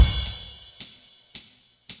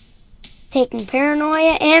taking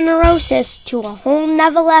paranoia and neurosis to a whole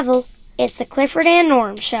nother level. It's the Clifford and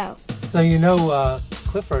Norm Show. So,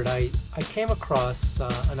 Clifford, I came across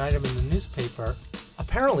an item in the newspaper.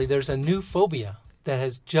 Apparently, there's a new phobia that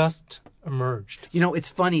has just emerged. It's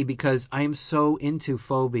funny because I am so into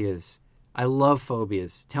phobias. I love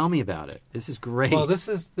phobias. Tell me about it. This is great. Well, this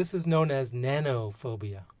is known as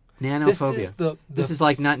nanophobia. Nanophobia. This is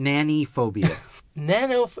like not nanny phobia.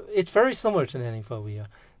 It's very similar to nanophobia.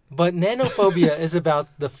 But nanophobia is about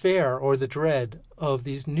the fear or the dread of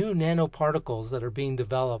these new nanoparticles that are being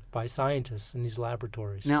developed by scientists in these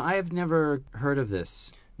laboratories. Now, I have never heard of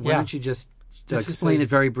this. Why Yeah. don't you just explain it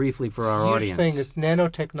very briefly for our audience? It's a huge thing. It's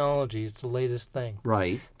nanotechnology. It's the latest thing.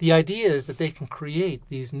 Right. The idea is that they can create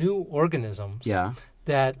these new organisms Yeah.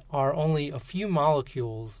 that are only a few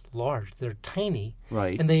molecules large. They're tiny.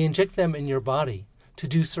 Right. And they inject them in your body to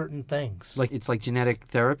do certain things. It's like genetic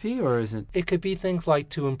therapy, or is it? It could be things like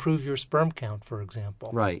to improve your sperm count, for example.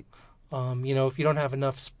 Right. If you don't have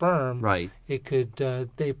enough sperm, Right. it could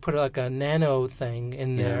they put like a nano thing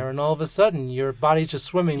in Yeah. there, and all of a sudden your body's just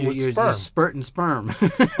swimming with You're sperm just spurting sperm.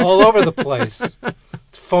 all over the place.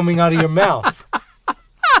 It's foaming out of your mouth.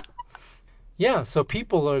 Yeah, so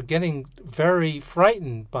people are getting very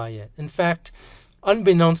frightened by it. In fact,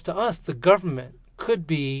 unbeknownst to us, the government could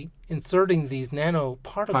be inserting these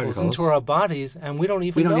nanoparticles into our bodies, and we don't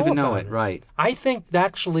even know it. Right. I think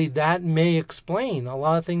actually that may explain a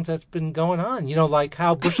lot of things that's been going on. Like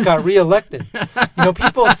how Bush got reelected.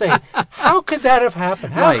 People say, how could that have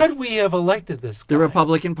happened? How could we have elected this guy? The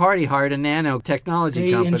Republican Party hired a nanotechnology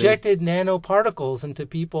company. They injected nanoparticles into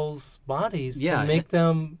people's bodies to make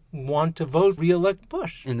them want to vote reelect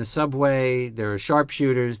Bush. In the subway, there are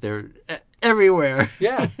sharpshooters. They're everywhere.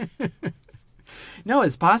 Yeah. No,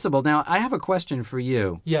 it's possible. Now, I have a question for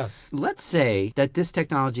you. Yes. Let's say that this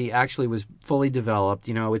technology actually was fully developed.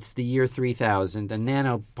 It's the year 3000, and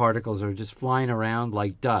nanoparticles are just flying around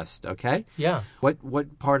like dust, okay? Yeah.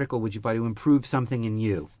 What particle would you buy to improve something in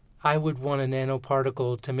you? I would want a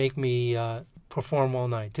nanoparticle to make me perform all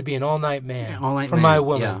night, to be an all-night man For my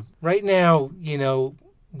woman. Yeah. Right now,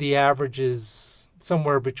 the average is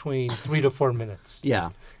somewhere between 3 to 4 minutes.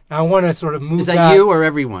 Yeah. I want to sort of move that. Is that you or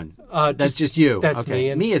everyone? That's just you. That's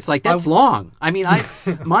okay. me. It's like, that's long. I mean,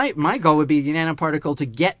 my goal would be the nanoparticle to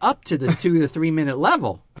get up to the 2 to 3 minute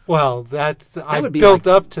level. Well, I've built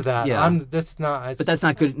up to that. Yeah. But that's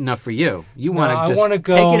not good enough for you. You want to I just want to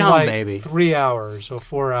go take it home, like baby. 3 hours or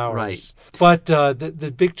 4 hours. Right. But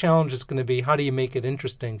the big challenge is going to be, how do you make it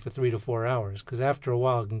interesting for 3 to 4 hours? Because after a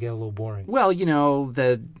while, it can get a little boring. Well,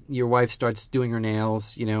 your wife starts doing her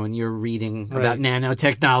nails, and you're reading about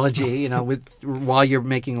nanotechnology, while you're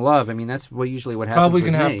making love. I mean, that's usually what happens. Probably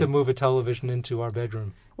going to have to move a television into our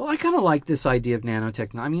bedroom. Well, I kind of like this idea of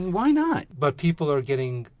nanotechnology. I mean, why not? But people are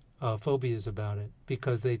getting phobias about it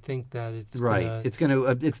because they think that it's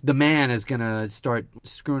the man is gonna start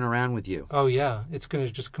screwing around with you. Oh yeah, it's gonna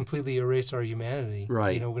just completely erase our humanity.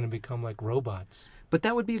 Right. We're gonna become like robots. But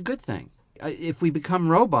that would be a good thing. If we become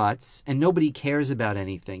robots and nobody cares about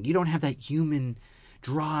anything, you don't have that human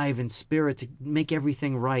drive and spirit to make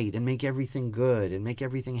everything right and make everything good and make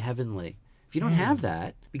everything heavenly. If you don't have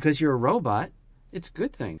that because you're a robot, it's a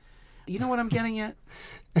good thing. You know what I'm getting at?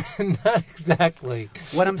 Not exactly.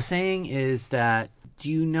 What I'm saying is that, do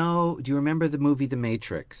you remember the movie The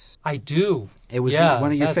Matrix? I do. It was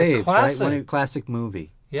one of your faves, right? One of your classic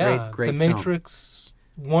movie. Yeah, great The Matrix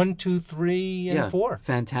 1, 2, 3, and 4.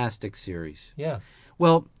 Fantastic series. Yes.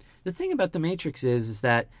 Well, the thing about The Matrix is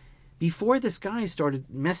that before this guy started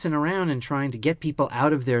messing around and trying to get people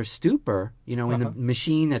out of their stupor, in the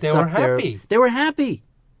machine that sucked their... They were happy.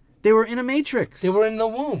 They were in a matrix. They were in the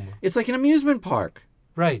womb. It's like an amusement park.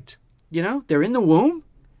 Right. They're in the womb,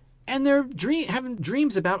 and they're having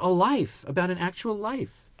dreams about a life, about an actual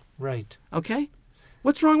life. Right. Okay?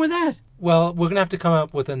 What's wrong with that? Well, we're going to have to come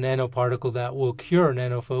up with a nanoparticle that will cure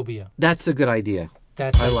nanophobia. That's a good idea.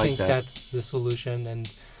 I think that's the solution. And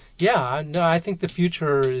I think the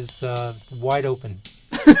future is wide open.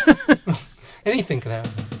 Anything can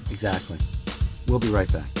happen. Exactly. We'll be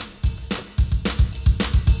right back.